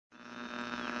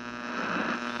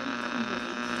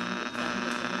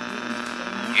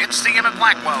It's the Emit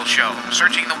Blackwell Show,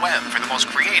 searching the web for the most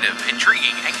creative,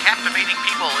 intriguing, and captivating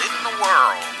people in the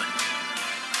world.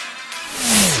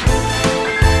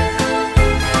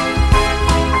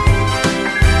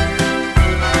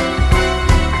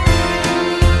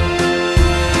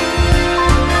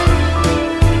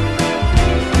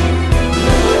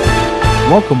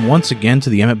 Welcome once again to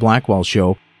the Emit Blackwell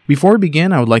Show. Before we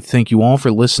begin, I would like to thank you all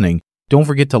for listening. Don't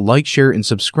forget to like, share, and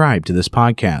subscribe to this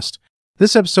podcast.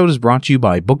 This episode is brought to you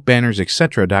by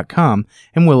BookBannersEtc.com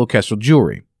and Willow Kestrel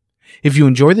Jewelry. If you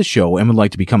enjoy the show and would like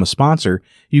to become a sponsor,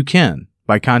 you can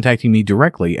by contacting me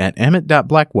directly at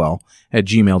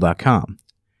emmet.blackwell@gmail.com.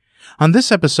 On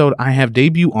this episode, I have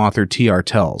debut author T.R.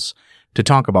 Tells to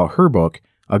talk about her book,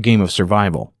 A Game of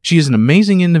Survival. She is an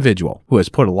amazing individual who has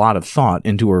put a lot of thought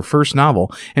into her first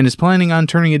novel and is planning on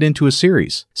turning it into a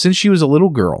series. Since she was a little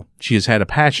girl, she has had a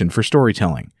passion for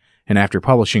storytelling, and after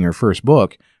publishing her first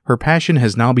book, her passion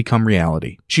has now become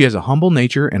reality. She has a humble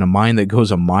nature and a mind that goes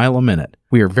a mile a minute.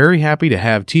 We are very happy to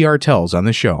have T.R. Tells on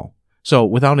the show. So,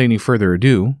 without any further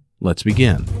ado, let's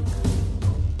begin.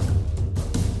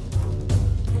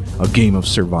 A Game of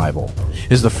Survival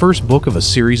is the first book of a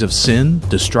series of sin,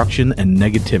 destruction, and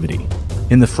negativity.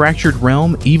 In the fractured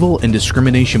realm, evil and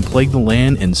discrimination plague the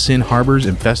land, and sin harbors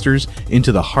and festers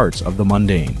into the hearts of the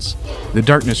mundanes. The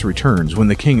darkness returns when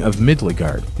the king of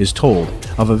Midgard is told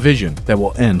of a vision that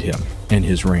will end him and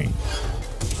his reign.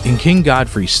 In King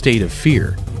Godfrey's state of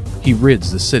fear, he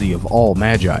rids the city of all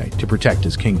magi to protect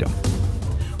his kingdom.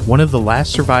 One of the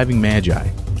last surviving magi,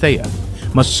 Thea,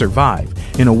 must survive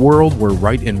in a world where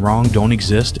right and wrong don't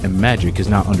exist and magic is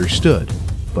not understood,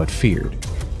 but feared.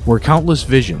 Where countless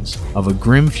visions of a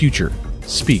grim future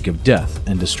speak of death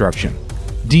and destruction.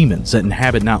 Demons that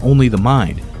inhabit not only the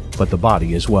mind, but the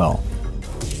body as well.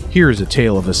 Here is a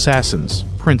tale of assassins,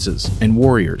 princes, and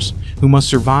warriors who must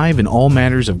survive in all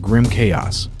matters of grim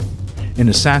chaos. An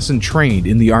assassin trained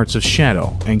in the arts of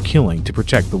shadow and killing to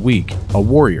protect the weak, a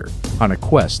warrior on a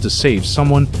quest to save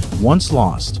someone once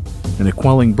lost, and a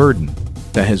quelling burden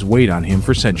that has weighed on him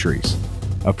for centuries.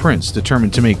 A prince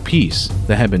determined to make peace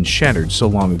that had been shattered so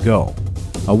long ago.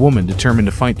 A woman determined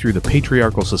to fight through the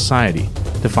patriarchal society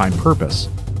to find purpose,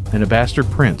 and a bastard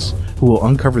prince who will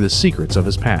uncover the secrets of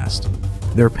his past.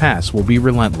 Their past will be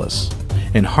relentless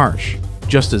and harsh,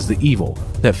 just as the evil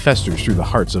that festers through the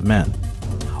hearts of men.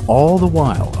 All the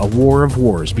while, a war of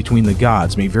wars between the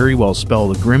gods may very well spell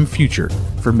the grim future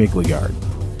for Midgard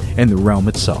and the realm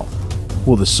itself.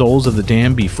 Will the souls of the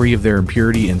damned be free of their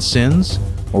impurity and sins,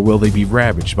 or will they be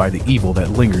ravaged by the evil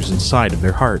that lingers inside of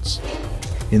their hearts?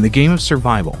 In the game of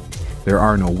survival, there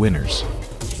are no winners,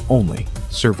 only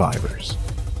survivors.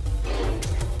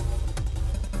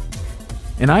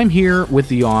 And I'm here with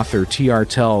the author, T.R.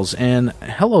 Tells, and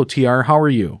hello, T.R., how are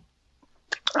you?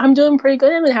 I'm doing pretty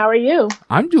good, Emit. How are you?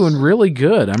 I'm doing really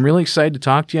good. I'm really excited to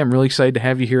talk to you. I'm really excited to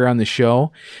have you here on the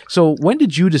show. So when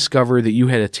did you discover that you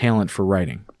had a talent for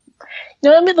writing? You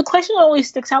know, I mean, the question always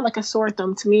sticks out like a sore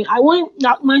thumb to me. I wouldn't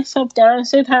knock myself down and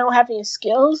say that I don't have any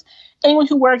skills. Anyone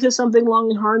who works at something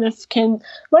long and hard enough can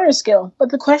learn a skill.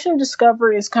 But the question of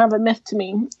discovery is kind of a myth to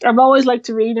me. I've always liked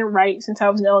to read and write since I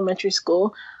was in elementary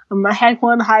school. I had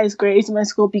one of the highest grades in my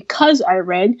school because I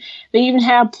read. They even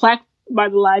had a plaque by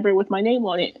the library with my name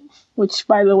on it, which,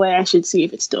 by the way, I should see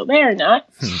if it's still there or not.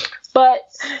 But,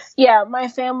 yeah, my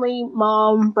family,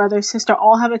 mom, brother, sister,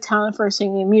 all have a talent for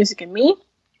singing music, and me,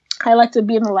 I like to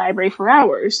be in the library for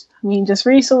hours. I mean, just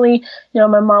recently,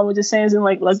 my mom was just saying,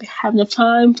 like have enough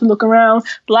time to look around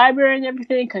the library and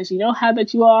everything, because you know how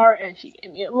that you are, and she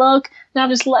gave me a look, and I'm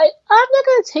just like, I'm not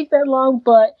going to take that long,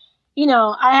 but,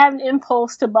 I have an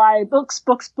impulse to buy books,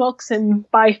 and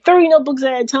buy 30 notebooks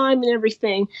at a time and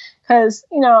everything, because,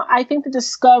 I think the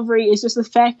discovery is just the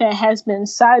fact that it has been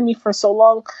inside me for so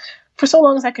long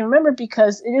as I can remember,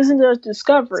 because it isn't a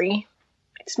discovery,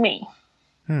 it's me.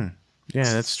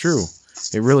 Yeah, that's true.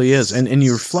 It really is. And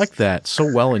you reflect that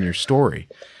so well in your story.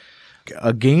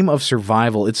 A Game of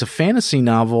Survival. It's a fantasy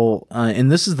novel,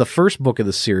 and this is the first book of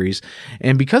the series.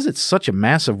 And because it's such a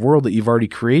massive world that you've already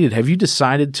created, have you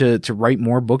decided to write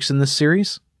more books in this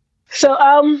series? So,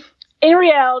 in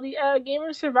reality, A Game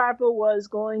of Survival was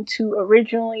going to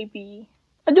originally be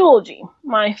a duology.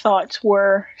 My thoughts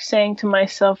were saying to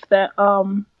myself that,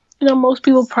 most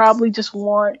people probably just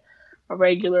want a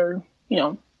regular,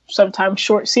 sometimes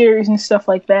short series and stuff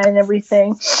like that and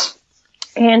everything.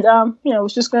 And, it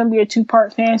was just going to be a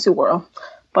 2-part fantasy world.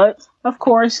 But, of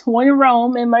course, when in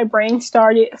Rome and my brain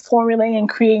started formulating and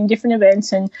creating different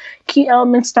events, and key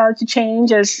elements started to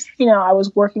change as, I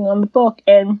was working on the book.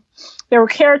 And there were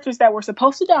characters that were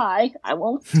supposed to die. I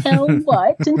won't tell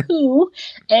what and who.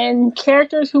 And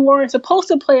characters who weren't supposed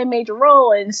to play a major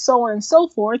role, and so on and so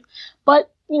forth.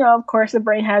 But, of course, the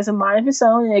brain has a mind of its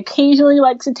own, and occasionally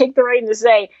likes to take the reins and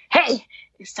say, hey,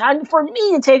 it's time for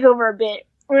me to take over a bit.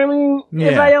 I mean,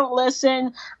 if I don't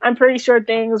listen, I'm pretty sure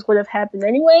things would have happened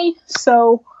anyway.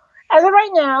 So, as of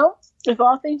right now, if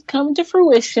all things come to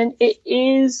fruition, it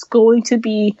is going to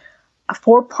be a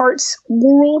 4-part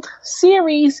world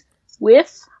series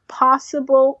with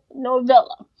possible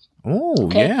novella.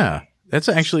 Oh, yeah. That's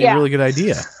actually a really good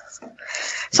idea.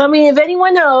 So, I mean, if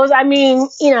anyone knows,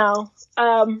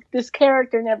 this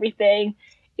character and everything,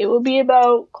 it will be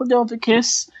about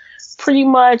Clodovicus, pretty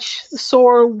much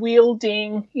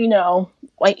sword-wielding,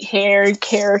 white-haired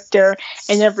character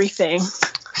and everything.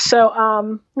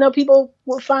 So, people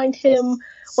will find him,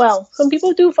 some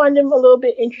people do find him a little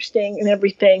bit interesting and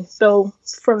everything, though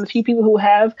from the few people who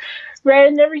have read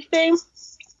and everything.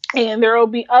 And there will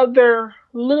be other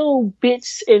little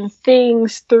bits and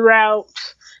things throughout,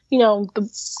 the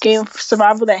game of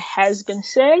survival that has been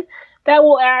said that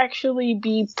will actually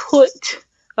be put,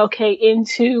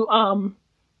 into,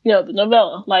 the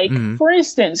novella. Like, for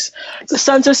instance, the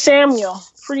Sons of Samuel,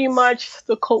 pretty much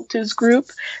the cultist group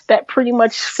that pretty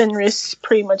much Fenris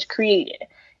pretty much created.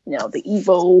 The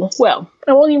evil,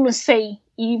 I won't even say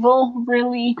evil,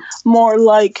 really, more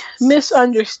like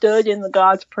misunderstood, and the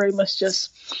gods pretty much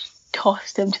just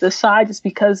tossed him to the side just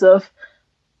because of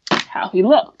how he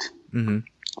looked.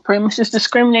 Pretty much just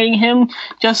discriminating him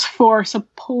just for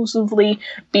supposedly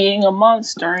being a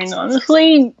monster. And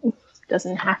honestly,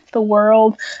 doesn't half the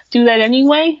world do that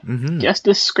anyway? Just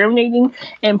discriminating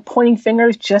and pointing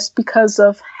fingers just because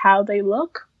of how they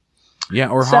look. Yeah,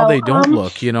 or how they don't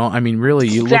look, really,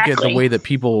 you look at the way that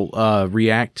people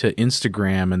react to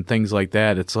Instagram and things like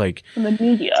that. It's like... in the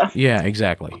media. Yeah,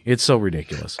 exactly. It's so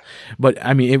ridiculous. But,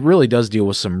 it really does deal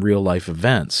with some real-life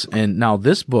events. And now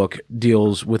this book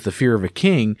deals with the fear of a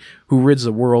king who rids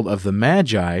the world of the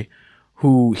Magi,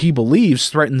 who he believes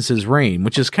threatens his reign,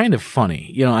 which is kind of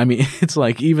funny. It's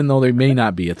like, even though they may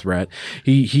not be a threat,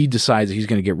 he decides that he's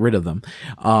going to get rid of them.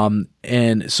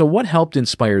 And so what helped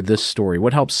inspire this story?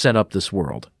 What helped set up this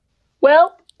world?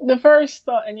 Well, the first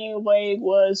thought anyway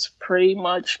was pretty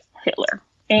much Hitler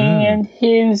and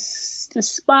his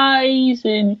despise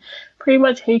and pretty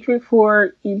much hatred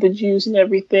for the Jews and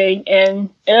everything.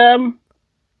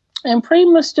 And pretty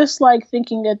much just like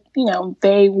thinking that,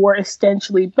 they were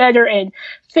essentially better, and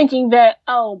thinking that,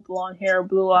 blonde hair,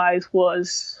 blue eyes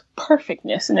was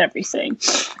perfectness and everything,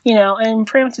 and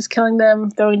pretty much just killing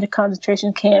them, throwing into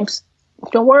concentration camps.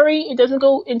 Don't worry, it doesn't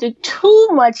go into too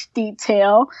much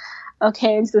detail,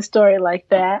 into the story like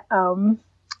that. And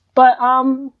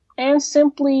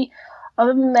simply,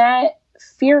 other than that,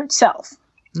 fear itself.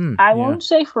 I won't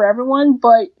say for everyone,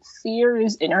 but fear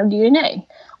is in our DNA.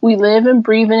 We live and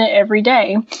breathe in it every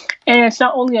day. And it's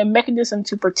not only a mechanism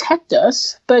to protect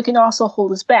us, but it can also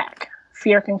hold us back.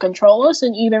 Fear can control us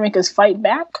and either make us fight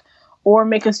back or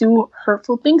make us do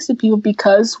hurtful things to people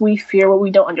because we fear what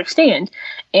we don't understand.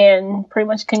 And pretty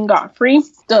much King Godfrey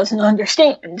doesn't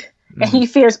understand. And he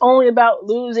fears only about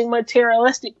losing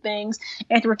materialistic things.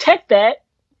 And to protect that,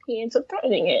 he ends up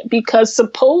threatening it because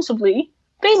supposedly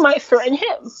they might threaten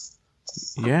him.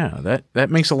 Yeah, that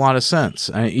makes a lot of sense.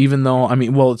 Even though,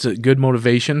 it's a good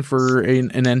motivation for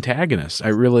an antagonist.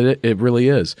 It really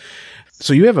is.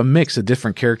 So you have a mix of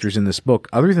different characters in this book.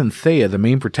 Other than Thea, the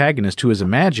main protagonist, who is a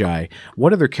magi,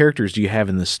 what other characters do you have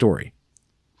in this story?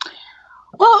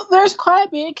 Well, there's quite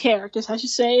a bit of characters, I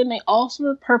should say, and they all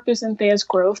serve a purpose in Thea's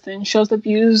growth and shows the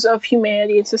views of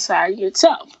humanity and society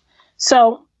itself.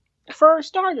 So, for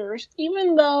starters,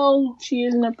 even though she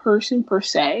isn't a person per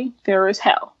se, there is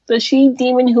Hel, the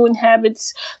she-demon who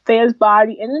inhabits Thea's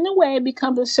body and in a way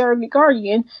becomes a surrogate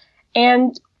guardian,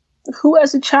 and who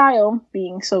as a child,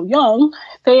 being so young,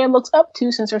 Thea looks up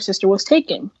to since her sister was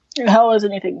taken. Hel is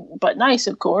anything but nice,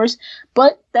 of course,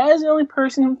 but that is the only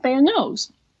person who Thea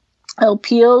knows. Hel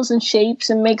peels and shapes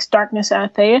and makes darkness out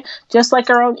of Thea, just like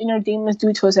our own inner demons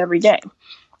do to us every day.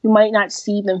 We might not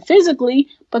see them physically,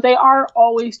 but they are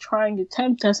always trying to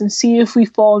tempt us and see if we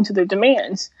fall into their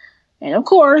demands. And of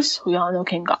course, we all know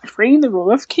King Godfrey, the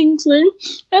ruler of Kingsland,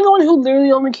 and the one who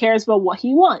literally only cares about what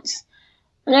he wants.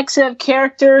 The next set of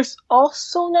characters,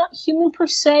 also not human per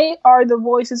se, are the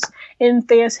voices in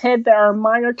Thea's head that are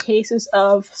minor cases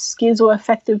of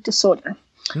schizoaffective disorder.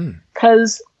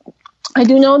 Because I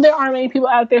do know there are many people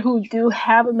out there who do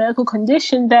have a medical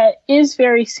condition that is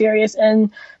very serious,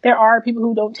 and there are people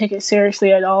who don't take it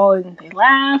seriously at all, and they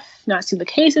laugh, not see the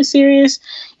case as serious.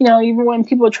 You know, even when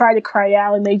people try to cry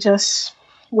out and they just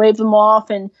wave them off,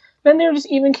 and then there's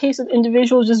even cases of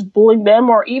individuals just bullying them,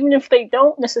 or even if they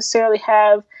don't necessarily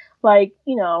have, like,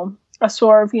 you know, a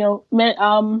sort of, you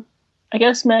know, I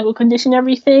guess medical condition,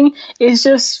 everything is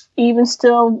just even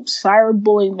still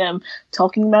cyberbullying them,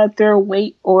 talking about their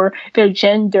weight or their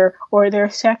gender or their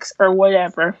sex or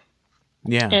whatever.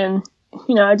 Yeah. And,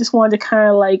 you know, I just wanted to kind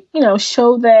of like, you know,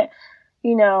 show that,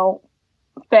 you know,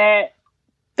 that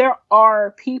there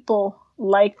are people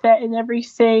like that and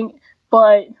everything,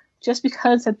 but just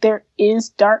because that there is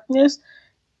darkness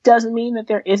doesn't mean that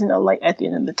there isn't a light at the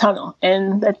end of the tunnel,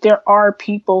 and that there are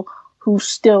people who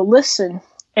still listen.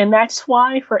 And that's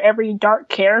why for every dark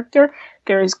character,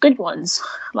 there is good ones,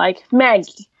 like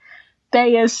Maggie,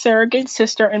 Thea's surrogate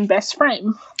sister and best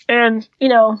friend. And, you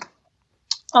know,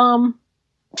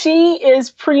 she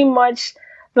is pretty much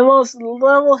the most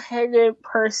level-headed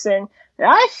person that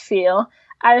I feel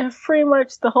out of pretty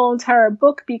much the whole entire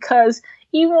book, because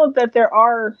even though that there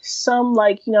are some,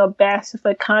 like, you know, bad stuff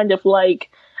that kind of, like,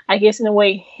 I guess in a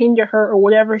way hinder her or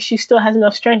whatever, she still has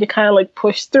enough strength to kind of like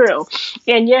push through.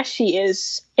 And yes, she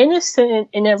is innocent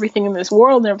in everything in this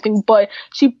world and everything, but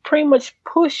she pretty much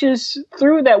pushes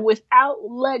through that without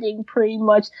letting pretty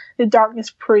much the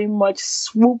darkness pretty much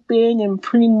swoop in and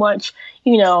pretty much,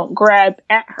 you know, grab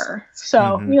at her.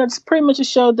 So, you know, it's pretty much a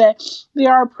show that they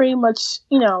are pretty much,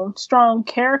 you know, strong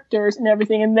characters and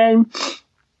everything.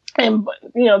 And,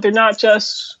 you know, they're not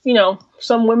just, you know,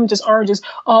 some women just aren't just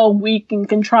all weak and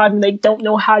contrived and they don't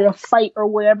know how to fight or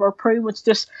whatever, or pretty much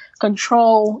just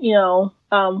control, you know,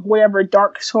 whatever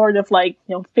dark sort of, like,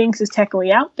 you know, things is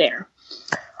technically out there.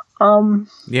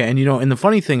 Yeah, and, you know, and the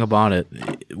funny thing about it,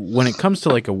 when it comes to,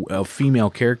 like, a female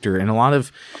character, and a lot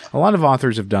of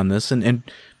authors have done this, and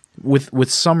with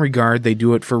some regard, they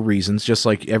do it for reasons, just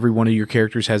like every one of your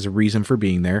characters has a reason for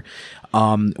being there.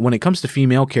 When it comes to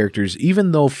female characters,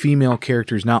 even though female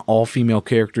characters, not all female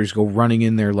characters go running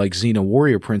in there like Xena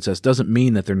Warrior Princess, doesn't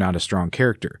mean that they're not a strong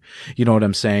character. You know what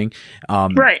I'm saying?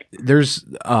 Right. There's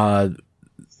Anne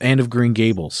of Green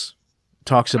Gables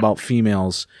talks about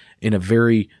females in a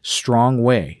very strong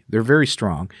way. They're very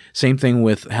strong. Same thing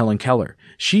with Helen Keller.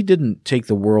 She didn't take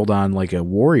the world on like a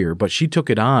warrior, but she took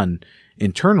it on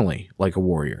internally like a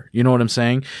warrior. You know what I'm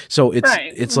saying? So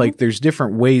it's like there's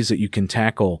different ways that you can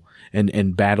tackle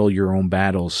and battle your own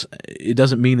battles. It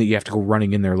doesn't mean that you have to go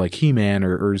running in there like He-Man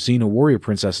or Xena Warrior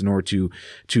Princess in order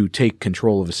to take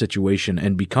control of a situation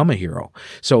and become a hero.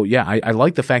 So yeah, I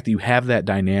like the fact that you have that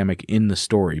dynamic in the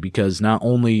story, because not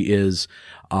only is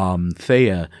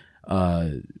Thea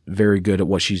very good at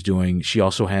what she's doing, she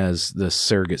also has the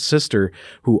surrogate sister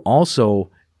who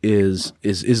also is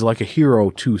like a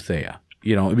hero to Thea.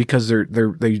 You know, because they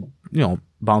you know,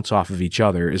 bounce off of each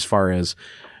other as far as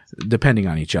depending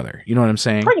on each other. You know what I'm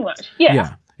saying? Pretty much, yeah.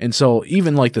 Yeah. And so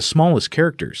even like the smallest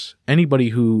characters, anybody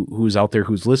who's out there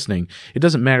who's listening, it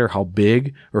doesn't matter how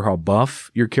big or how buff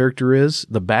your character is,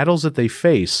 the battles that they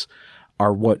face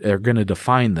are what are going to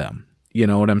define them. You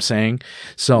know what I'm saying?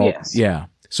 So, yes. Yeah.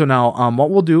 So now what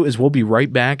we'll do is we'll be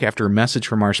right back after a message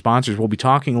from our sponsors. We'll be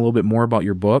talking a little bit more about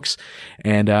your books.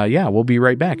 And yeah, we'll be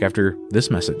right back after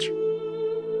this message.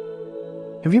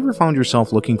 Have you ever found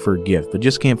yourself looking for a gift but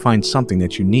just can't find something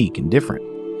that's unique and different?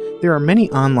 There are many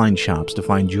online shops to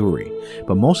find jewelry,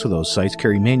 but most of those sites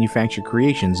carry manufactured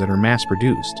creations that are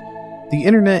mass-produced. The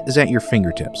internet is at your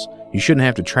fingertips. You shouldn't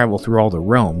have to travel through all the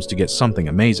realms to get something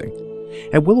amazing.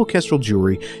 At Willow Kestrel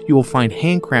Jewelry, you will find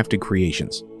handcrafted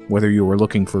creations. Whether you are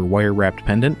looking for a wire-wrapped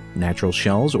pendant, natural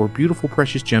shells, or beautiful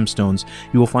precious gemstones,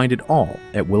 you will find it all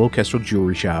at Willow Kestrel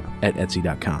Jewelry Shop at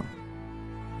Etsy.com.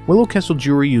 Willow Kestrel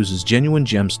Jewelry uses genuine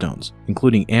gemstones,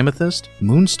 including amethyst,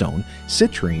 moonstone,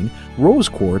 citrine, rose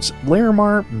quartz,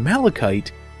 larimar,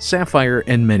 malachite, sapphire,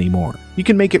 and many more. You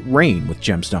can make it rain with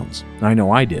gemstones. I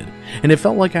know I did. And it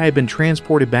felt like I had been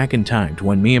transported back in time to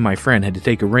when me and my friend had to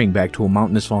take a ring back to a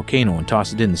mountainous volcano and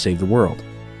toss it in to save the world.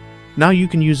 Now you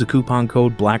can use the coupon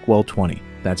code Blackwell20.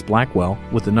 That's Blackwell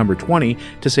with the number 20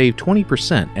 to save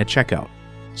 20% at checkout.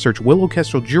 Search Willow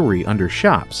Kestrel Jewelry under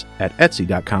Shops at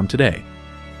Etsy.com today.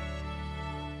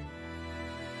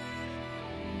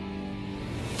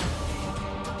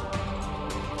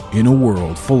 In a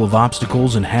world full of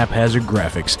obstacles and haphazard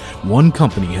graphics, one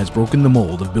company has broken the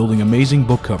mold of building amazing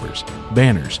book covers,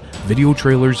 banners, video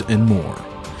trailers, and more.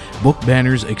 Book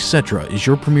Banners, etc. is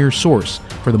your premier source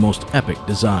for the most epic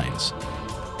designs.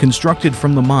 Constructed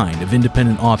from the mind of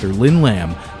independent author Lynn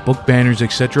Lamb, Book Banners,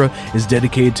 etc. is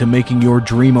dedicated to making your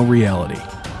dream a reality.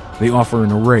 They offer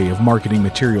an array of marketing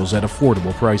materials at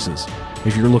affordable prices.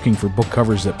 If you're looking for book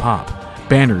covers that pop,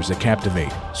 banners that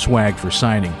captivate, swag for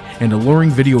signing, and alluring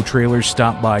video trailers,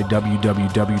 stop by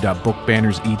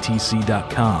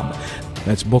www.bookbannersetc.com.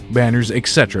 That's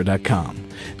bookbannersetc.com.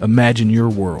 Imagine your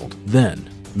world, then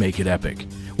make it epic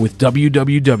with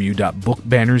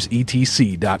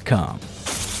www.bookbannersetc.com.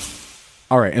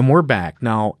 All right, and we're back.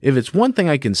 Now, if it's one thing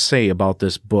I can say about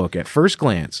this book at first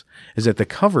glance, is that the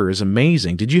cover is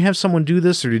amazing. Did you have someone do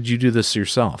this, or did you do this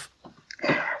yourself?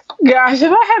 Gosh,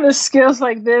 if I had the skills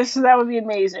like this, that would be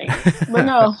amazing. But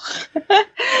no.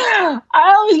 I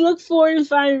always look for and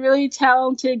find really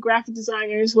talented graphic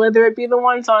designers, whether it be the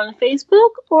ones on Facebook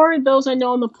or those I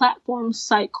know on the platform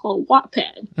site called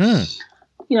Wattpad.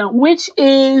 Which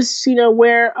is,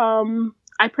 where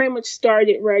I pretty much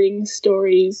started writing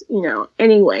stories,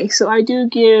 anyway. So I do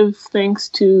give thanks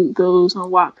to those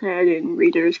on Wattpad and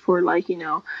readers for,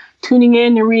 tuning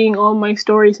in and reading all my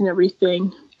stories and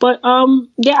everything. But,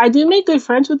 I do make good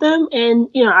friends with them, and,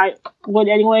 I would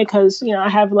anyway, because, I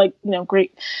have,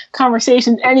 great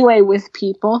conversations anyway with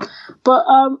people. But,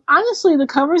 honestly, the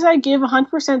covers, I give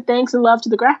 100% thanks and love to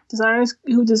the graphic designers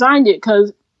who designed it,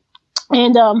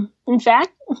 in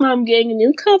fact, I'm getting a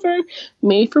new cover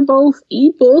made for both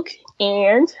ebook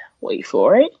and, wait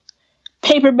for it,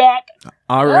 paperback.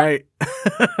 All right.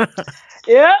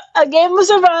 Yeah, a game of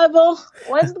survival.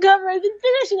 Once the cover has been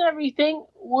finished and everything,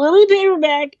 will be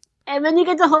paperback, and then you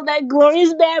get to hold that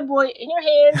glorious bad boy in your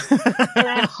hands. And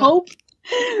I hope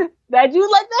that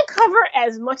you like that cover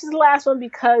as much as the last one,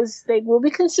 because they will be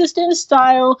consistent in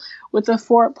style with the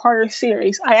 4-parter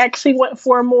series. I actually went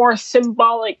for a more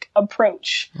symbolic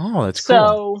approach. Oh, that's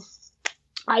cool. So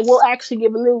I will actually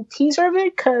give a little teaser of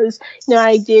it, because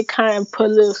I did kind of put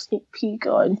a little sneak peek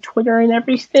on Twitter and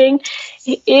everything.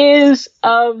 It is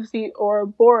of the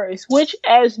Ouroboros, which,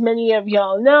 as many of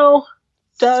y'all know,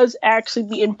 does actually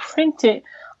be imprinted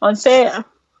on Thea.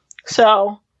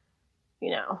 So,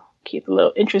 keep a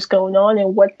little interest going on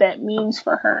and what that means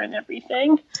for her and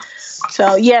everything.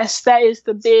 So, yes, that is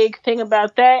the big thing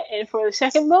about that. And for the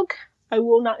second book, I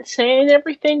will not say it and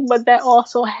everything, but that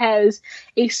also has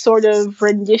a sort of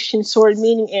rendition, sort of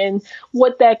meaning in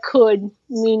what that could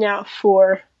mean out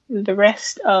for the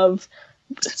rest of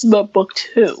the book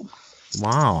 2.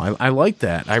 Wow, I like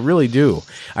that. I really do.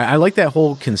 I like that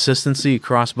whole consistency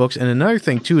across books. And another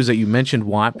thing, too, is that you mentioned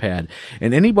Wattpad.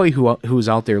 And anybody who is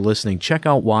out there listening, check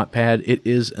out Wattpad. It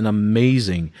is an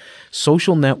amazing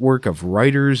social network of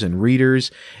writers and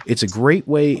readers. It's a great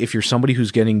way, if you're somebody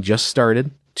who's getting just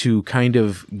started, to kind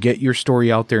of get your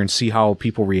story out there and see how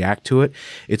people react to it.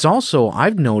 It's also,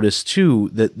 I've noticed, too,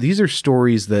 that these are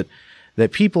stories that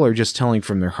people are just telling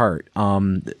from their heart.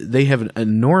 They have an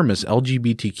enormous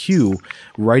LGBTQ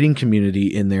writing community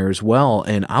in there as well.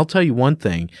 And I'll tell you one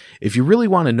thing, if you really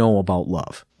want to know about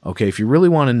love, okay, if you really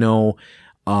want to know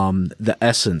the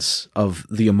essence of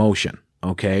the emotion,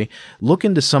 okay, look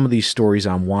into some of these stories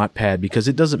on Wattpad, because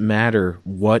it doesn't matter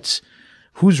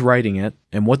who's writing it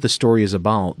and what the story is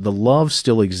about. The love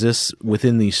still exists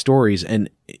within these stories, and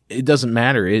it doesn't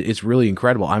matter. It's really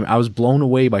incredible. I was blown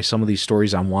away by some of these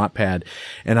stories on Wattpad,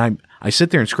 and I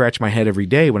sit there and scratch my head every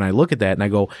day when I look at that, and I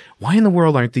go, why in the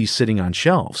world aren't these sitting on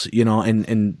shelves?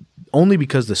 And only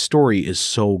because the story is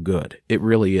so good. It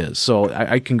really is. So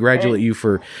I congratulate you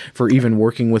for even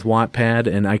working with Wattpad,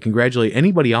 and I congratulate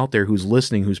anybody out there who's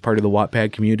listening, who's part of the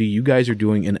Wattpad community. You guys are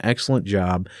doing an excellent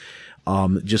job.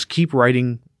 Just keep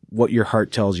writing what your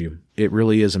heart tells you. It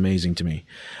really is amazing to me.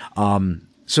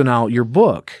 So now your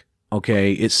book,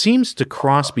 okay, it seems to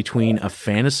cross between a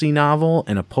fantasy novel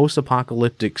and a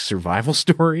post-apocalyptic survival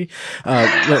story.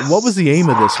 What was the aim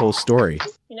of this whole story?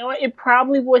 You know what? It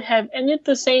probably would have ended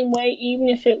the same way, even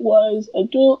if it was a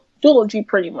duology,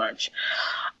 pretty much.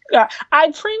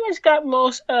 I pretty much got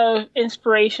most of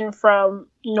inspiration from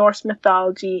Norse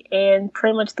mythology and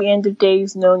pretty much the end of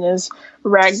days known as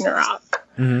Ragnarok.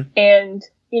 Mm-hmm. And,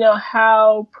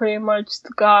 how pretty much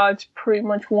the gods pretty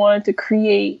much wanted to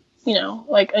create,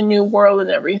 like a new world and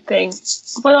everything.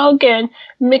 But again,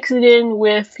 mix it in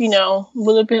with, a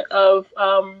little bit of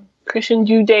Christian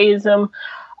Judaism,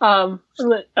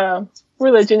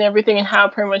 religion, everything, and how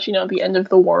pretty much, the end of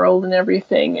the world and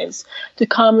everything is to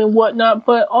come and whatnot,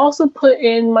 but also put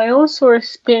in my own sort of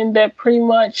spin that pretty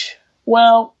much,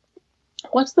 well,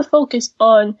 what's the focus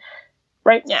on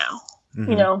right now?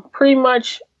 Mm-hmm. Pretty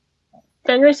much,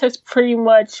 Fenris has pretty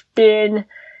much been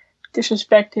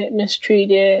disrespected,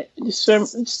 mistreated,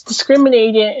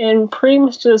 discriminated, and pretty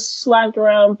much just slapped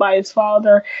around by his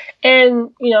father. And,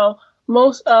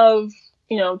 most of,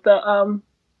 the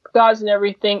gods and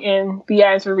everything in the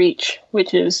Azure Reach,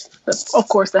 which is, of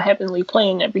course, the heavenly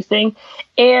plane and everything.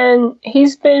 And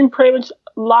he's been pretty much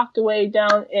locked away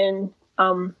down in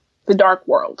the Dark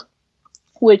World,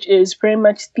 which is pretty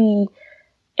much in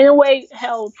a way,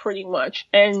 hell pretty much,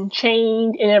 and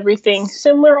chained and everything.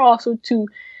 Similar also to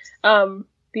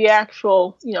the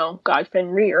actual, god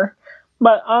Fenrir.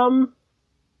 But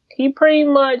he pretty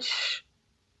much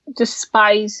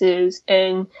despises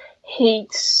and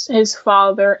hates his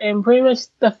father, and pretty much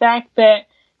the fact that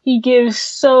he gives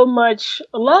so much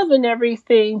love and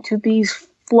everything to these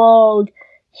flawed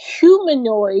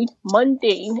humanoid,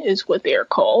 mundane is what they're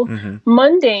called,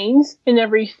 mundanes and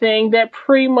everything that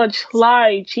pretty much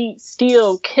lie, cheat,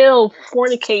 steal, kill,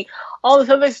 fornicate, all this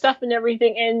other stuff and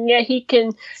everything, and yet he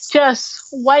can just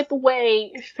wipe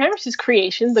away Ferris's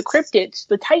creation, the cryptids,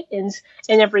 the titans,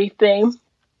 and everything,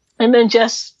 and then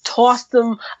just toss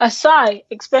them aside,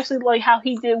 especially like how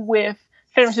he did with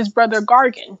Ferris's brother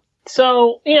Gargan.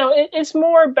 So, it's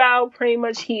more about pretty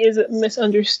much he is a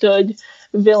misunderstood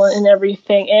villain and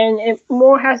everything, and it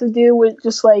more has to do with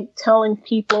just like telling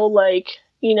people like,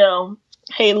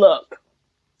 hey, look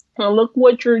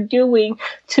what you're doing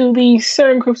to these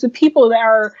certain groups of people that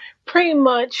are pretty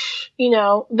much,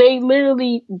 they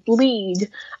literally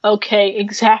bleed, okay,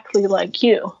 exactly like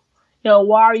you.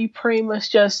 Why are you pretty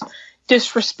much just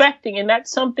disrespecting? And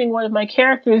that's something one of my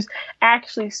characters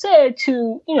actually said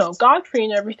to, Godfrey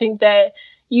and everything, that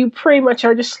you pretty much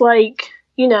are just like,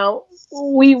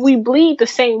 we bleed the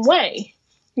same way.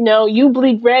 You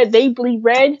bleed red, they bleed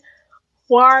red.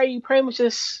 Why are you pretty much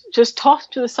just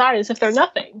tossed to the side as if they're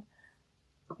nothing?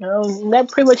 And that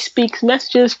pretty much speaks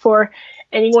messages for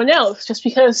anyone else. Just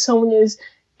because someone is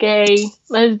gay,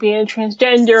 lesbian,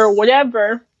 transgender,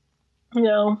 whatever,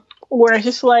 where it's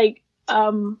just like,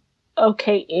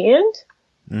 okay,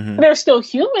 and they're still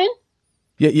human.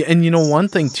 Yeah, and one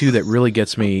thing too that really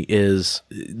gets me is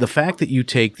the fact that you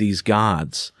take these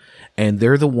gods and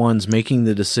they're the ones making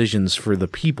the decisions for the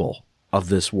people of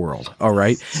this world, all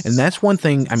right? And that's one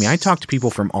thing, I talk to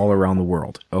people from all around the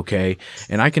world, okay?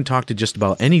 And I can talk to just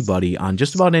about anybody on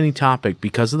just about any topic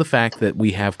because of the fact that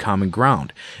we have common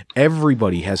ground.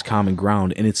 Everybody has common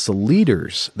ground, and it's the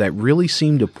leaders that really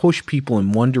seem to push people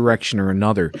in one direction or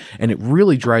another, and it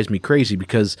really drives me crazy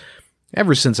because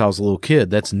ever since I was a little kid,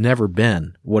 that's never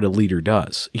been what a leader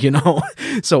does,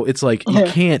 So it's like you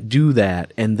can't do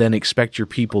that and then expect your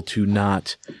people to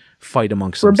not fight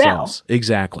amongst themselves.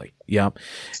 Exactly. Yep.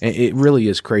 It really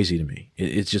is crazy to me.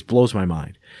 It just blows my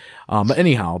mind. But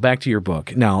anyhow, back to your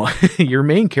book. Now, your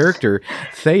main character,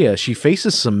 Thea, she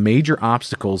faces some major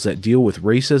obstacles that deal with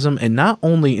racism, and not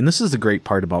only, and this is the great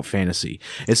part about fantasy,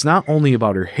 it's not only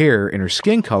about her hair and her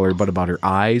skin color, but about her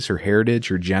eyes, her heritage,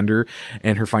 her gender,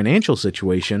 and her financial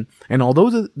situation. And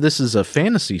although this is a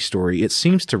fantasy story, it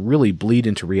seems to really bleed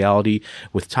into reality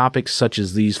with topics such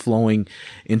as these flowing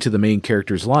into the main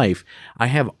character's life. I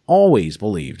have always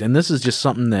believed, and this is just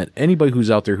something that anybody who's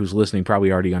out there who's listening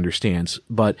probably already understands,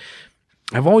 but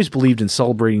I've always believed in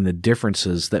celebrating the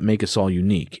differences that make us all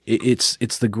unique. It's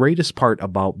the greatest part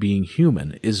about being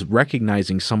human is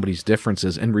recognizing somebody's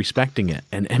differences and respecting it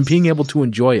and being able to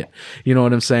enjoy it. You know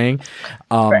what I'm saying?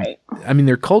 Right.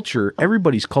 Their culture,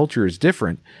 everybody's culture is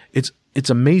different. It's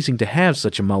amazing to have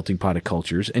such a melting pot of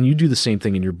cultures, and you do the same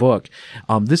thing in your book.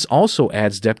 This also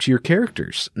adds depth to your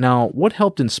characters. Now, what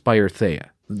helped inspire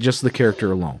Thea? Just the character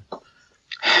alone.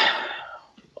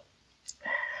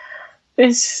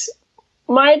 This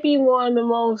might be one of the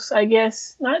most, I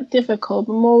guess, not difficult,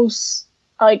 but most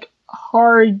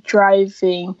hard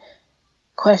driving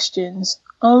questions.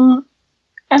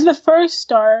 As the first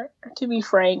start, to be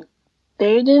frank,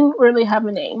 they didn't really have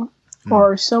a name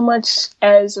or so much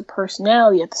as a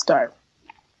personality at the start.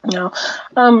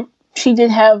 She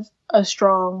did have a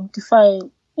strong, defined,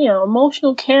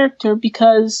 emotional character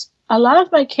because a lot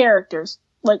of my characters,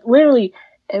 literally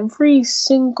every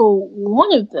single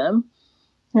one of them,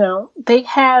 they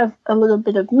have a little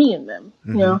bit of me in them,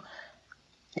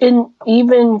 and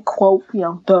even, quote,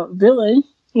 the villain,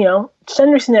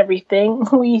 Fenris and everything,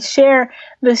 we share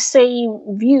the same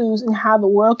views in how the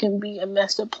world can be a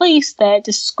messed up place that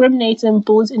discriminates and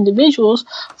bullies individuals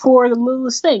for the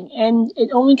littlest thing. And it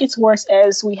only gets worse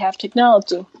as we have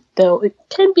technology, though it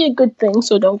can be a good thing,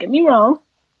 so don't get me wrong.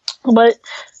 But,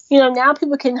 now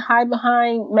people can hide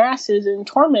behind masses and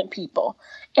torment people.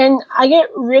 And I get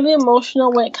really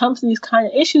emotional when it comes to these kind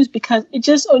of issues because it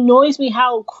just annoys me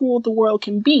how cruel the world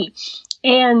can be.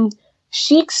 And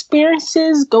she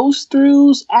experiences, goes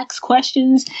through, asks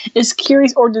questions, is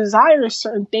curious or desires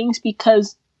certain things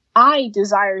because I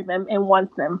desire them and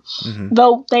want them.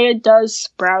 Though Thea does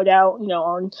sprout out,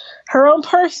 on her own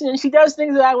person, and she does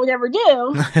things that I would never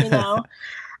do,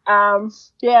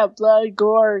 Yeah, blood,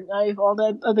 gore, knife, all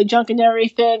that other junk and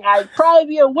everything. I'd probably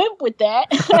be a wimp with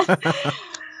that.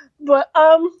 But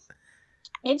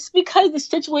it's because the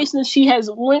situation that she has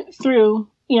went through,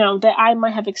 that I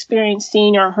might have experienced,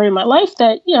 seen, or heard in my life,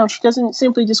 that, she doesn't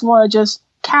simply just want to just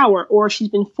cower, or she's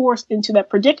been forced into that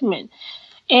predicament.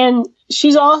 And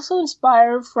she's also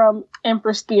inspired from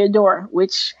Empress Theodora,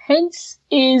 which hence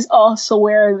is also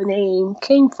where the name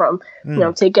came from.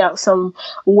 Take out some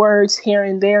words here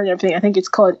and there and everything. I think it's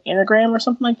called anagram or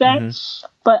something like that.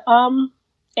 But,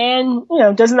 and,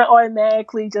 doesn't that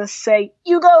automatically just say,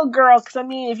 you go, girl? Because,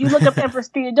 if you look up Empress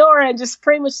Theodora and just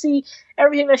pretty much see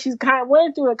everything that she's kind of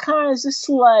went through, it kind of is just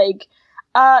like,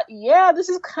 this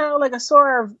is kind of like a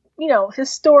sort of,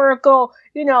 historical,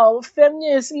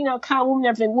 feminist, kind of woman and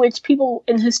everything, which people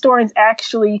and historians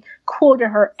actually quoted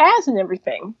her as and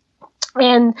everything.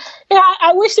 And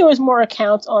I wish there was more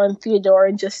accounts on Theodora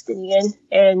and Justinian.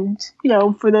 And,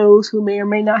 for those who may or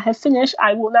may not have finished,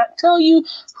 I will not tell you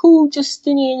who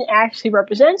Justinian actually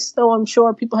represents, though I'm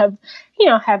sure people have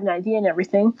an idea and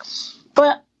everything.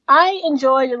 But I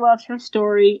enjoyed and loved her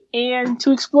story, and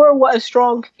to explore what a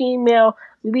strong female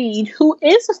lead who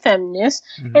is a feminist,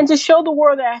 and to show the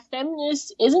world that a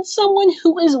feminist isn't someone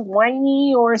who is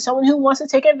whiny or someone who wants to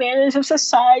take advantage of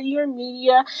society or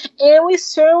media, and we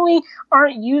certainly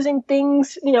aren't using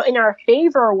things in our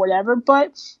favor or whatever,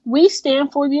 but we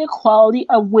stand for the equality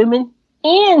of women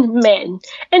and men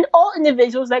and all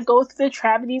individuals that go through the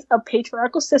tragedies of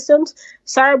patriarchal systems,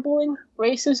 cyberbullying,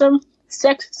 racism,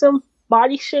 sexism,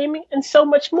 body shaming, and so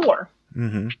much more.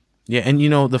 Yeah, and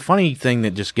the funny thing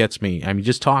that just gets me,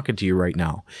 just talking to you right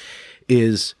now,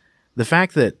 is the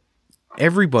fact that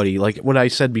everybody, like what I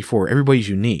said before, everybody's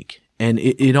unique. And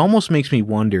it almost makes me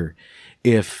wonder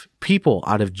if people,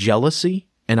 out of jealousy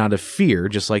and out of fear,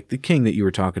 just like the king that you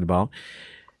were talking about,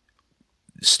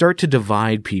 start to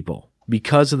divide people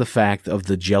because of the fact of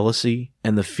the jealousy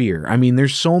and the fear.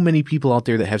 There's so many people out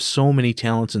there that have so many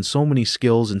talents and so many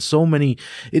skills and so many,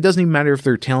 it doesn't even matter if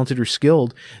they're talented or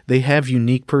skilled, they have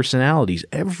unique personalities.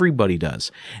 Everybody does.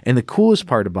 And the coolest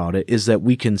part about it is that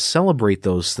we can celebrate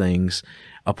those things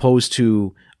opposed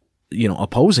to,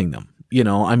 opposing them.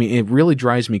 It really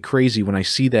drives me crazy when I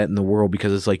see that in the world,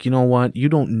 because it's like, you know what? You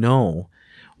don't know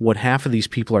what half of these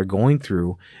people are going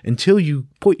through until you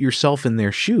put yourself in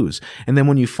their shoes. And then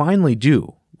when you finally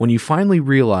do, when you finally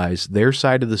realize their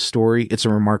side of the story, it's a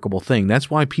remarkable thing. That's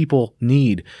why people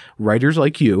need writers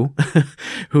like you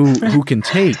who can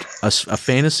take a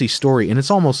fantasy story. And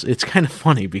it's kind of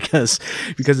funny because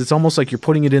it's almost like you're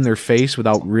putting it in their face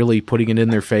without really putting it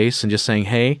in their face and just saying,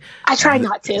 hey, I try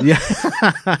not to. Yeah.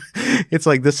 It's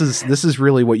like, this is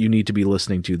really what you need to be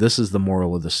listening to. This is the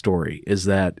moral of the story, is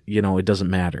that, it doesn't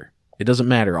matter. It doesn't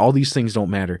matter. All these things don't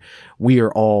matter. We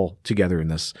are all together in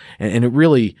this. And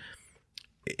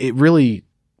it really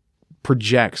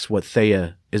projects what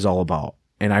Thea is all about.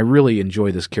 And I really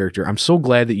enjoy this character. I'm so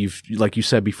glad that you've, like you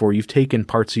said before, you've taken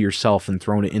parts of yourself and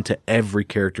thrown it into every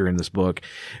character in this book,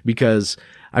 because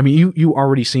you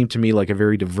already seem to me like a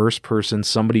very diverse person,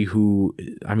 somebody who,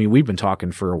 we've been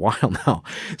talking for a while now,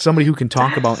 somebody who can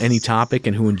talk about any topic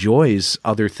and who enjoys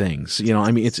other things.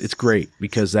 It's great,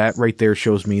 because that right there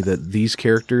shows me that these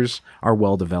characters are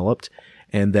well developed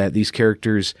and that these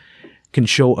characters can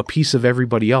show a piece of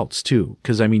everybody else too.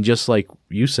 Because just like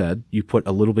you said, you put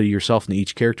a little bit of yourself into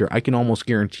each character. I can almost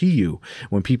guarantee you,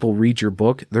 when people read your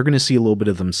book, they're going to see a little bit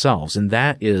of themselves. And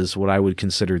that is what I would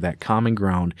consider that common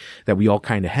ground that we all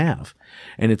kind of have.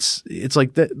 And it's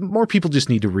like that. More people just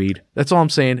need to read. That's all I'm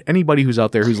saying. Anybody who's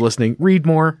out there who's listening, read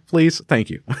more, please. Thank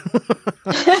you.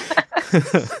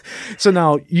 So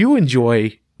now you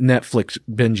enjoy Netflix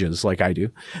binges like I do.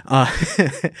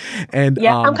 And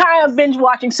yeah, I'm kind of binge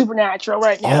watching Supernatural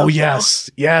right now. Oh,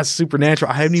 yes. Yes, Supernatural.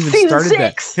 I haven't even started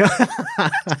 6.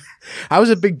 that. I was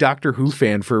a big Doctor Who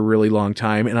fan for a really long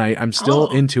time, and I'm still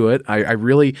into it.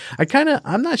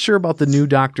 I'm not sure about the new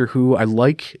Doctor Who. I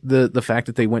like the fact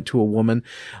that they went to a woman,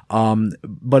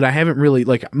 but I haven't really,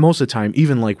 like, most of the time,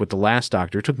 even like with the last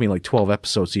Doctor, it took me like 12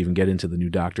 episodes to even get into the new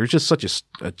Doctor. It's just such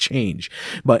a change.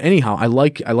 But anyhow, I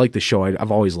like the show.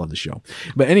 I've always loved the show.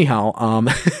 But anyhow,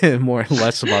 more or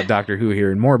less about Doctor Who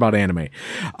here and more about anime.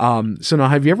 So now,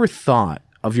 have you ever thought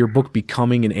of your book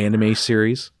becoming an anime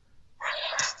series?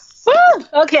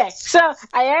 Okay, so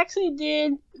I actually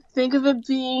did think of it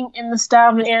being in the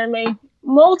style of an anime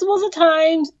multiple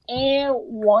times, and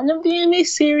one of the anime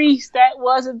series that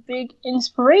was a big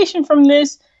inspiration from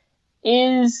this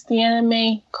is the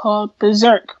anime called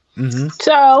Berserk. Mm-hmm.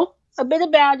 So, a bit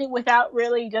about it without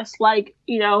really just like,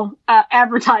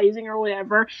 advertising or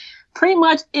whatever. Pretty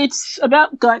much it's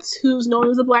about Guts, who's known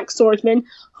as the Black Swordsman,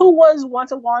 who was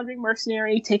once a wandering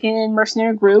mercenary taken in a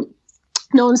mercenary group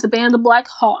known as the Band of the Black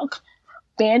Hawk,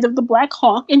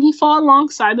 and he fought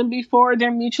alongside them before their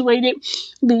mutilated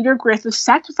leader Griffith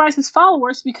sacrificed his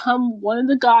followers to become one of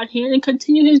the God Hand and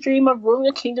continue his dream of ruling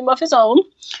a kingdom of his own.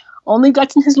 Only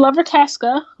Guts and his lover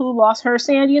Casca, who lost her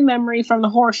sanity and memory from the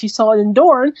horror she saw and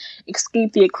endured,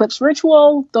 escaped the Eclipse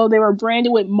ritual, though they were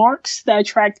branded with marks that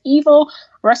attract evil,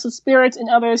 restless spirits, and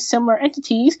other similar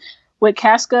entities, with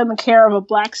Casca in the care of a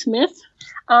blacksmith.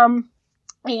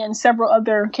 And several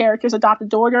other characters' adopted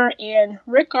daughter, and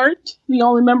Rickard, the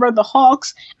only member of the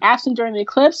Hawks, absent during the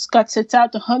eclipse, sets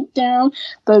out to hunt down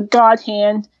the God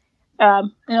Hand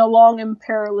in a long and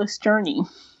perilous journey.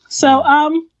 So,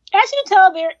 as you can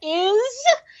tell, there is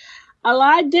a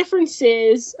lot of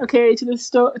differences,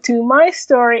 to my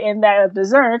story and that of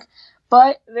Berserk,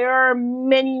 but there are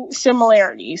many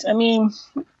similarities.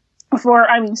 For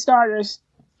starters,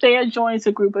 Thea joins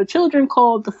a group of children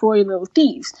called the 40 Little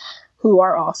Thieves, who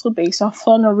are also based off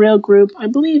on a real group, I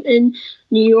believe, in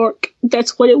New York.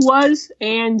 That's what it was.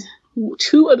 And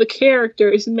two of the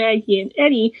characters, Maggie and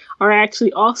Eddie, are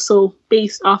actually also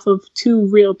based off of two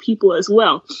real people as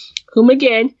well. Whom,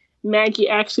 again, Maggie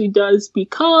actually does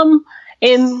become,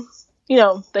 in,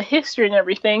 the history and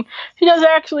everything, she does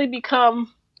actually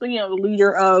become, the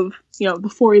leader of,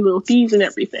 the 40 Little Thieves and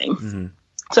everything. Mm-hmm.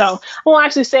 So I won't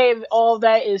actually say if all of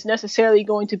that is necessarily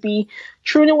going to be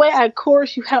true in a way. Of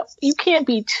course, you can't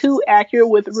be too accurate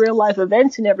with real life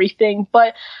events and everything.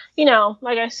 But,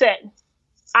 like I said,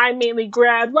 I mainly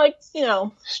grabbed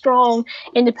strong,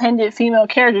 independent female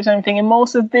characters and everything. And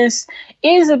most of this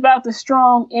is about the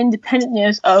strong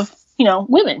independentness of,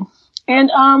 women.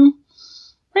 And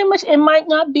pretty much it might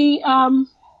not be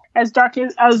as dark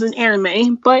as an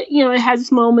anime, but, it has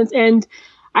its moments. And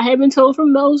I have been told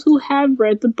from those who have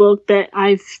read the book that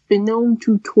I've been known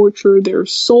to torture their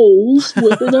souls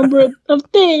with a number of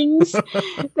things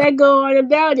that go on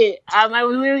about it. I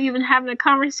was literally even having a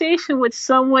conversation with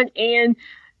someone, and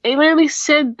they literally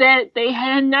said that they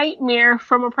had a nightmare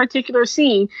from a particular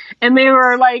scene. And they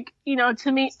were like,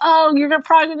 to me, oh, you're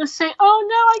probably going to say, oh,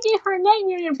 no, I gave her a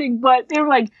nightmare and everything. But they were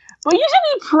like, but you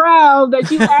should be proud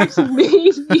that you actually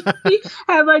made me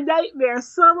have a nightmare.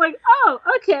 So I'm like, oh,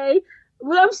 okay.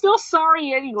 But I'm still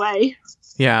sorry anyway.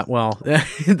 Yeah, well,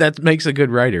 that makes a good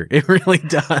writer. It really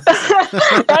does.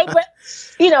 Right? But,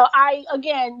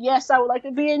 yes, I would like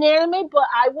to be an anime, but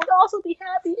I would also be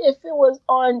happy if it was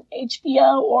on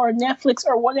HBO or Netflix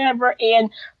or whatever,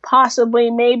 and possibly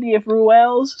maybe if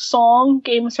Ruel's song,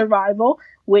 Game of Survival,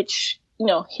 which,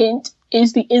 hint,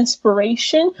 is the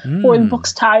inspiration for the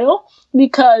book's title,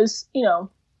 because,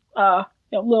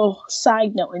 little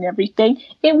side note and everything,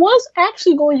 it was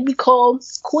actually going to be called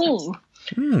Queen.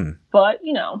 But,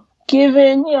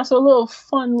 given, so a little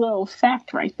fun little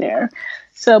fact right there.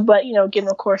 So, but, given,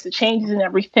 of course, the changes and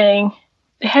everything,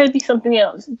 it had to be something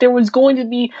else. There was going to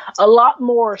be a lot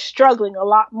more struggling, a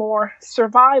lot more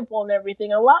survival and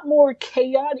everything, a lot more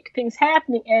chaotic things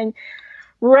happening. And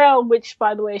Rel, which,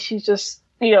 by the way, she's just,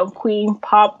 Queen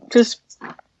Pop,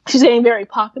 she's getting very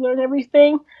popular and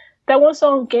everything. That one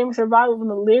song, Game of Survival, and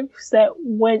the lyrics that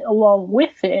went along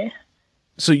with it.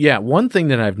 So, yeah, one thing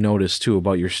that I've noticed, too,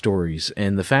 about your stories,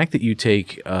 and the fact that you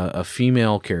take a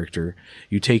female character,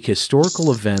 you take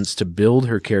historical events to build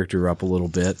her character up a little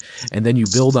bit, and then you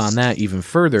build on that even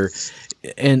further.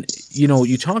 And,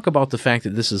 you talk about the fact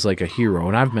that this is like a hero,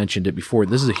 and I've mentioned it before,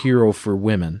 this is a hero for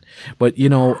women. But,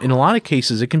 in a lot of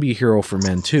cases, it can be a hero for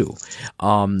men, too.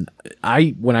 When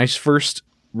I first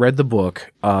read the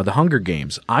book, The Hunger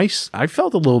Games, I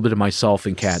felt a little bit of myself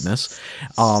in Katniss.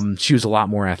 She was a lot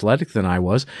more athletic than I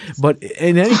was, but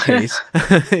in any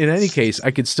case,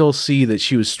 I could still see that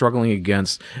she was struggling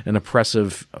against an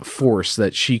oppressive force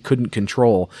that she couldn't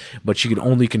control, but she could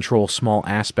only control small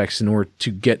aspects in order to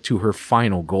get to her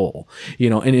final goal.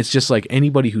 And it's just like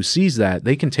anybody who sees that,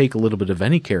 they can take a little bit of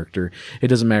any character, it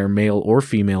doesn't matter male or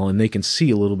female, and they can see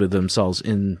a little bit of themselves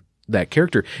in that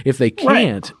character. If they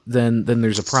can't, right, then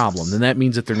there's a problem. Then that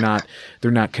means that they're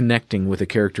not connecting with a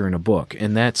character in a book,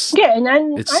 and that's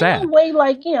it's sad. Way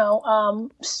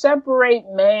separate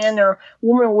man or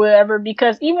woman or whatever,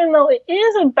 because even though it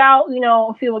is about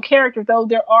a female character, though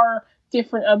there are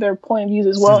different other point of views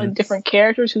as well, and different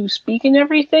characters who speak and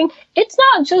everything. It's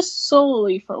not just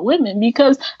solely for women,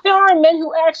 because there are men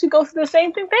who actually go through the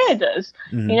same thing Thea does.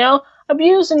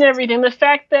 Abuse and everything. The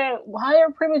fact that why are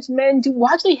privileged men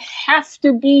why do they have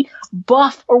to be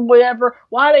buff or whatever?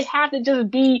 Why do they have to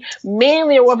just be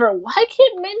manly or whatever? Why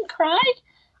can't men cry?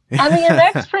 I mean, and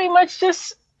that's pretty much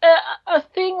just a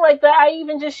thing like that I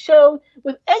even just showed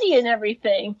with Eddie and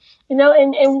everything,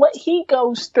 and what he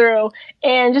goes through.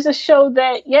 And just to show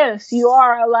that, yes, you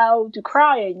are allowed to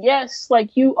cry. And yes,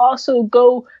 like you also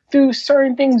go through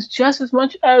certain things just as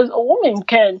much as a woman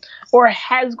can or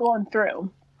has gone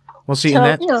through. Well, see,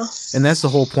 and that's the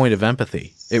whole point of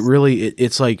empathy.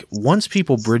 It's like once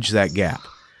people bridge that gap,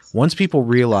 once people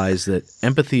realize that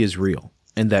empathy is real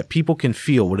and that people can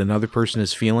feel what another person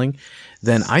is feeling,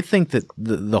 then I think that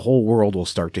the whole world will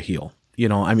start to heal.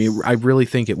 I mean, I really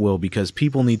think it will, because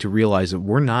people need to realize that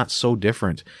we're not so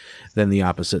different than the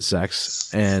opposite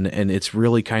sex. And it's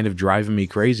really kind of driving me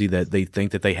crazy that they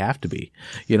think that they have to be.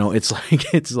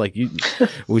 It's like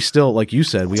we still, like you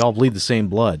said, we all bleed the same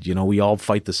blood. We all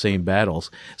fight the same battles.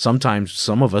 Sometimes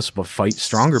some of us fight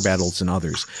stronger battles than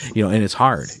others, and it's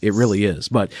hard. It really is.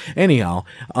 But anyhow,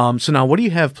 so now what do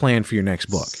you have planned for your next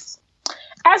book?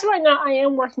 As of right now, I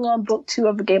am working on book 2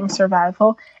 of A Game of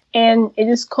Survival, and it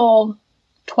is called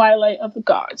Twilight of the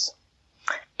Gods.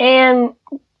 And,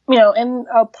 and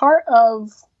a part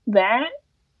of that,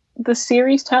 the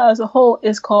series title as a whole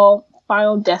is called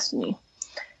Final Destiny.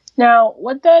 Now,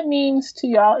 what that means to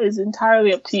y'all is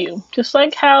entirely up to you. Just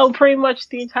like how pretty much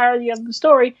the entirety of the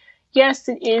story, yes,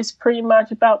 it is pretty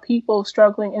much about people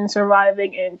struggling and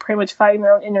surviving and pretty much fighting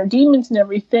their own inner demons and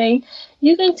everything.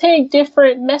 You can take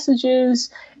different messages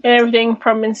and everything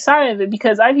from inside of it,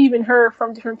 because I've even heard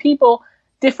from different people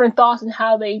different thoughts and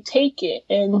how they take it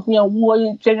and, what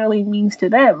it generally means to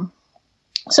them.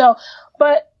 So,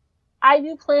 but I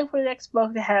do plan for the next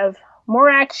book to have more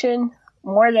action,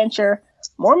 more adventure,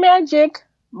 more magic,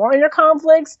 more inner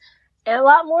conflicts, and a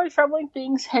lot more troubling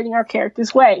things heading our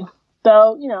characters' way.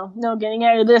 Though, no getting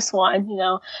out of this one,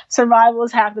 survival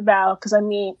is half the battle, because I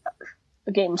mean,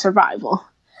 a game of survival.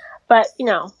 But,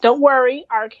 don't worry,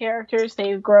 our characters,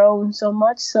 they've grown so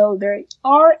much, so they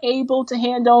are able to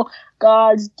handle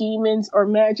gods, demons, or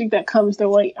magic that comes their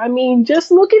way. I mean,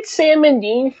 just look at Sam and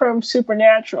Dean from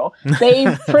Supernatural.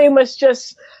 They've pretty much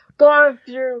just gone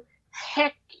through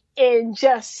heck and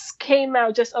just came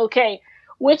out just okay.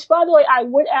 Which, by the way, I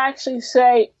would actually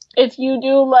say, if you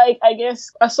do, like, I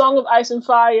guess, A Song of Ice and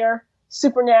Fire,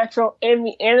 Supernatural, and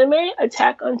the anime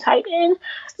Attack on Titan,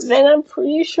 then I'm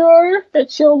pretty sure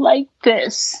that you'll like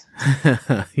this.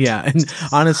 Yeah, and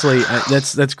honestly,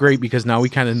 that's great, because now we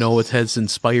kind of know what has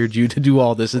inspired you to do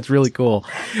all this. It's really cool.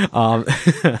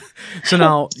 So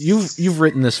now you've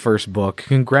written this first book.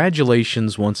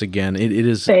 Congratulations once again. It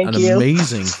is an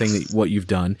amazing thing what you've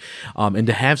done, and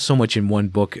to have so much in one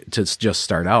book to just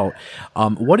start out.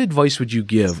 What advice would you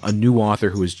give a new author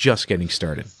who is just getting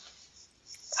started?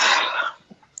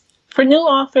 For new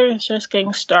authors just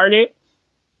getting started,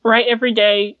 write every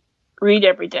day, read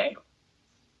every day.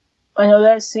 I know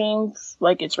that seems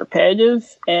like it's repetitive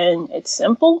and it's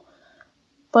simple,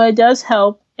 but it does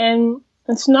help. And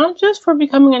it's not just for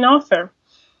becoming an author.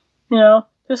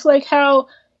 Just like how,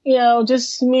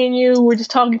 just me and you were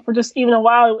just talking for just even a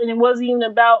while, and it wasn't even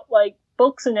about like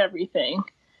books and everything.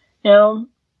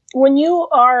 When you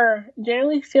are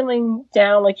generally feeling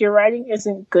down, like your writing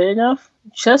isn't good enough,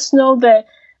 just know that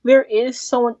there is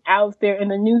someone out there in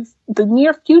the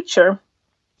near future,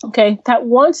 okay, that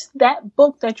wants that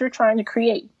book that you're trying to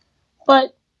create.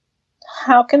 But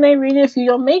how can they read it if you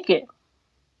don't make it?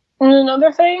 And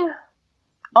another thing,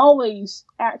 always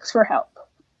ask for help,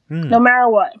 no matter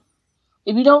what.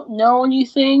 If you don't know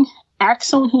anything, ask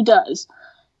someone who does.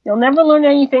 You'll never learn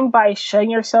anything by shutting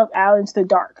yourself out into the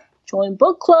dark. Join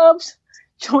book clubs,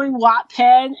 join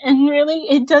Wattpad, and really,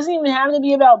 it doesn't even have to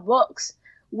be about books.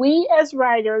 We as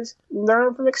writers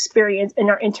learn from experience in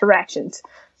our interactions.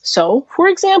 So, for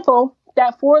example,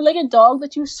 that 4-legged dog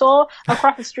that you saw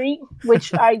across the street,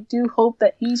 which I do hope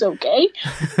that he's okay,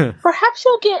 perhaps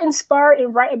you'll get inspired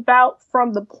and write about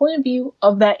from the point of view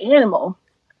of that animal.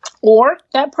 Or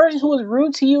that person who was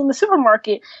rude to you in the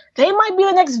supermarket, they might be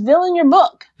the next villain in your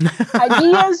book.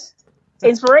 Ideas,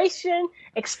 inspiration,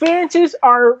 experiences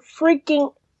are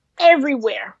freaking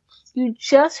everywhere. You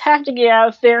just have to get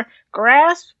out there,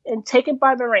 grasp, and take it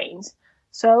by the reins.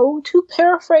 So, to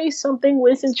paraphrase something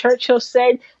Winston Churchill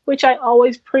said, which I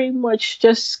always pretty much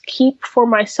just keep for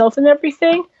myself and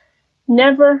everything,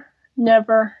 never,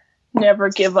 never, never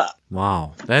give up.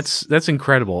 Wow, that's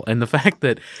incredible. And the fact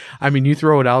that, I mean, you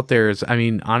throw it out there is, I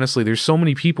mean, honestly, there's so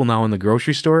many people now in the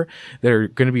grocery store that are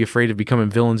going to be afraid of becoming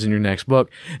villains in your next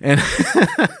book. And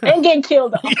getting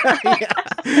killed off.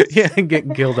 yeah, and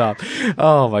getting killed off.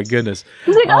 Oh, my goodness.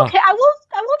 He's like, okay, I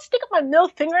won't stick up my middle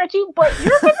finger at you, but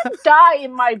you're going to die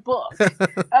in my book.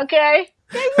 Okay?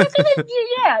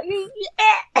 Yeah.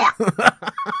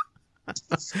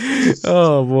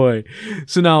 Oh boy.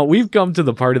 So now we've come to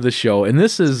the part of the show, and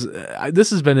this has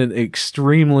been an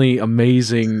extremely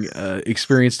amazing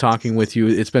experience talking with you.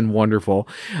 It's been wonderful.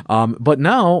 But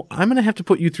now I'm going to have to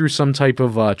put you through some type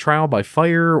of trial by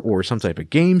fire or some type of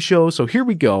game show. So here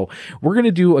we go. We're going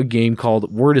to do a game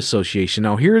called word association.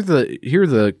 Now here are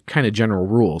the kind of general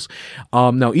rules.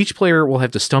 Now each player will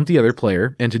have to stump the other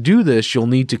player, and to do this you'll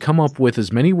need to come up with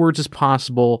as many words as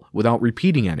possible without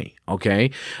repeating any. Okay.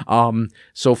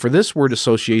 So for this word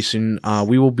association,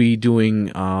 we will be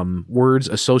doing words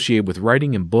associated with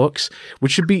writing and books,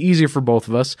 which should be easier for both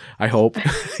of us, I hope.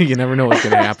 You never know what's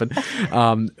going to happen.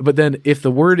 But then if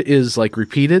the word is like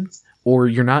repeated or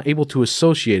you're not able to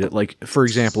associate it, like for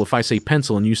example, if I say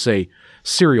pencil and you say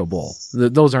cereal bowl,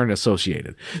 those aren't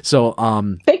associated. So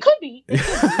they could be. Yeah,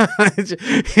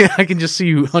 I can just see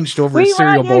you hunched over a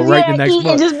cereal bowl right in the next book.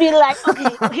 And just be like,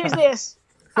 okay, here's this.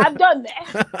 I've done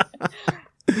that.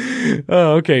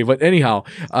 Oh, okay. But anyhow,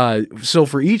 so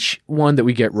for each one that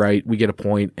we get right, we get a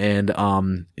point, and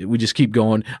we just keep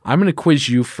going. I'm going to quiz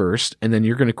you first, and then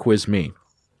you're going to quiz me.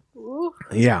 Ooh.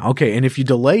 Yeah, okay. And if you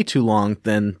delay too long,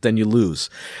 then you lose.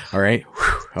 All right?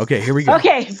 Whew. Okay, here we go.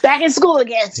 Okay, back in school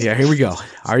again. Yeah, here we go.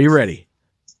 Are you ready?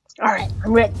 All right,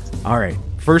 I'm ready. All right.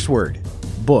 First word,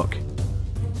 book.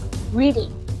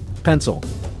 Reading. Pencil.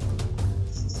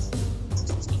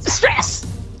 Stress.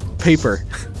 Paper.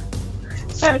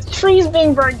 Trees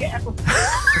being burned down.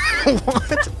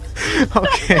 What?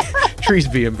 Okay, trees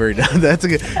being burned down. That's a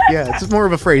good. Yeah, it's more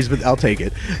of a phrase, but I'll take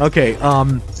it. Okay.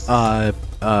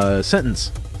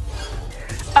 Sentence.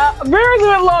 Very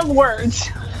good long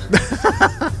words.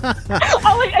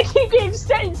 Oh, like I keep getting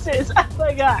sentences. Oh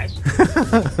my gosh.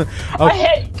 A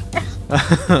headache.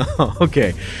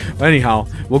 Okay. Anyhow,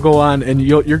 we'll go on, and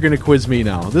you're going to quiz me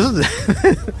now. This is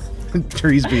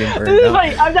trees being burned. This is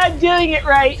funny. I'm not doing it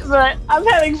right, but I'm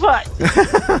having fun.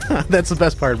 That's the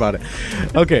best part about it.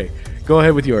 Okay, go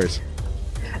ahead with yours.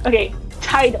 Okay,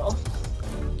 title.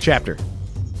 Chapter.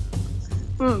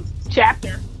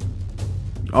 Chapter.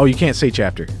 Oh, you can't say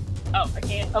chapter. Oh, I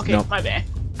can't. Okay, No. my bad.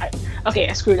 Okay,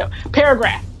 I screwed up.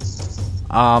 Paragraph.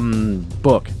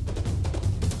 Book.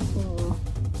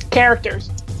 Characters.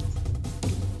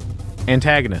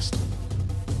 Antagonist.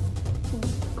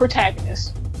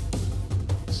 Protagonist.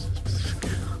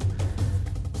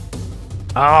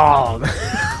 Oh.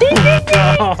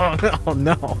 Oh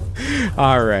no.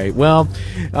 All right. Well,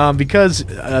 because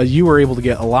you were able to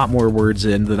get a lot more words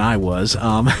in than I was,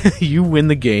 you win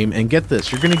the game. And get this,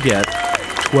 you're going to get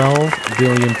 12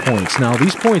 billion points. Now,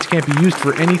 these points can't be used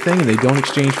for anything, and they don't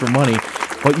exchange for money,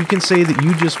 but you can say that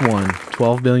you just won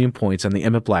 12 billion points on the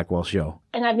Emit Blackwell Show.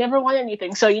 And I've never won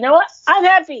anything, so you know what? I'm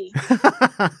happy.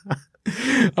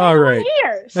 All right. I'm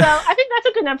here, so I think that's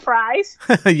a good enough prize.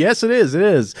 Yes, it is. It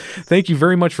is. Thank you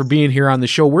very much for being here on the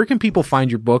show. Where can people find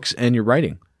your books and your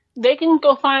writing? They can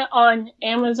go find it on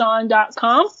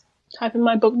Amazon.com. Type in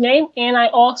my book name, and I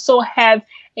also have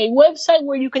a website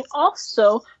where you can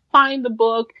also find the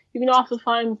book. You can also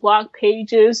find blog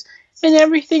pages and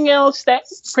everything else that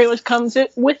pretty much comes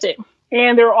with it.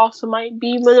 And there also might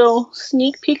be little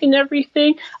sneak peek and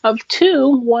everything of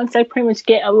 2 once I pretty much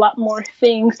get a lot more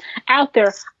things out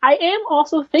there. I am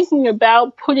also thinking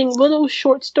about putting little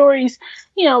short stories,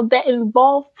 that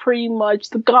involve pretty much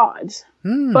the gods.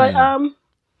 But,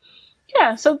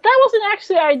 yeah, so that wasn't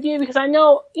actually the idea because I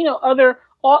know,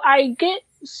 I get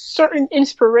certain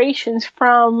inspirations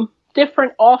from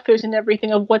different authors and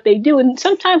everything of what they do, and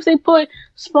sometimes they put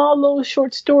small little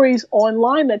short stories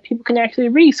online that people can actually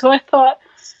read. So I thought,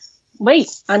 why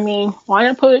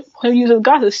not put use of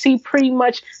God to see pretty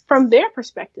much from their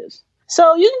perspectives?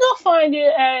 So you can go find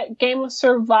it at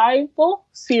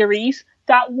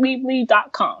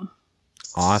gameofsurvivalseries.weebly.com.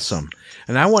 Awesome.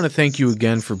 And I want to thank you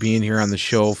again for being here on the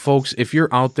show. Folks, if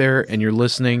you're out there and you're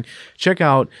listening, check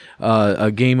out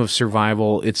A Game of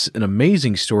Survival. It's an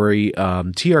amazing story.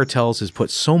 T.R. Tells has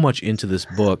put so much into this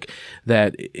book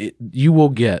that you will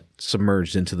get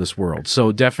submerged into this world.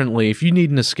 So definitely, if you need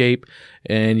an escape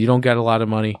and you don't got a lot of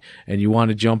money and you want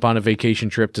to jump on a vacation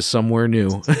trip to somewhere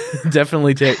new,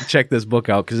 definitely check this book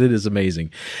out because it is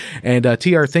amazing. And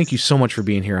T.R., thank you so much for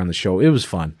being here on the show. It was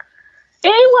fun.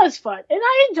 It was fun, and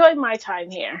I enjoyed my time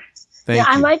here. Thank you.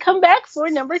 I might come back for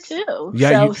number 2.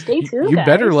 Yeah, so stay tuned, You guys.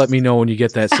 better let me know when you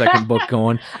get that second book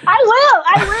going. I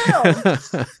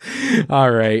will.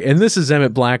 All right, and this is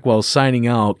Emit Blackwell signing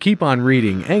out. Keep on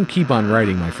reading and keep on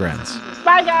writing, my friends.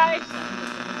 Bye, guys.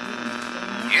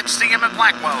 It's the Emit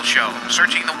Blackwell Show,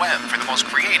 searching the web for the most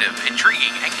creative,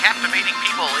 intriguing, and captivating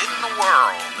people in the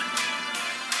world.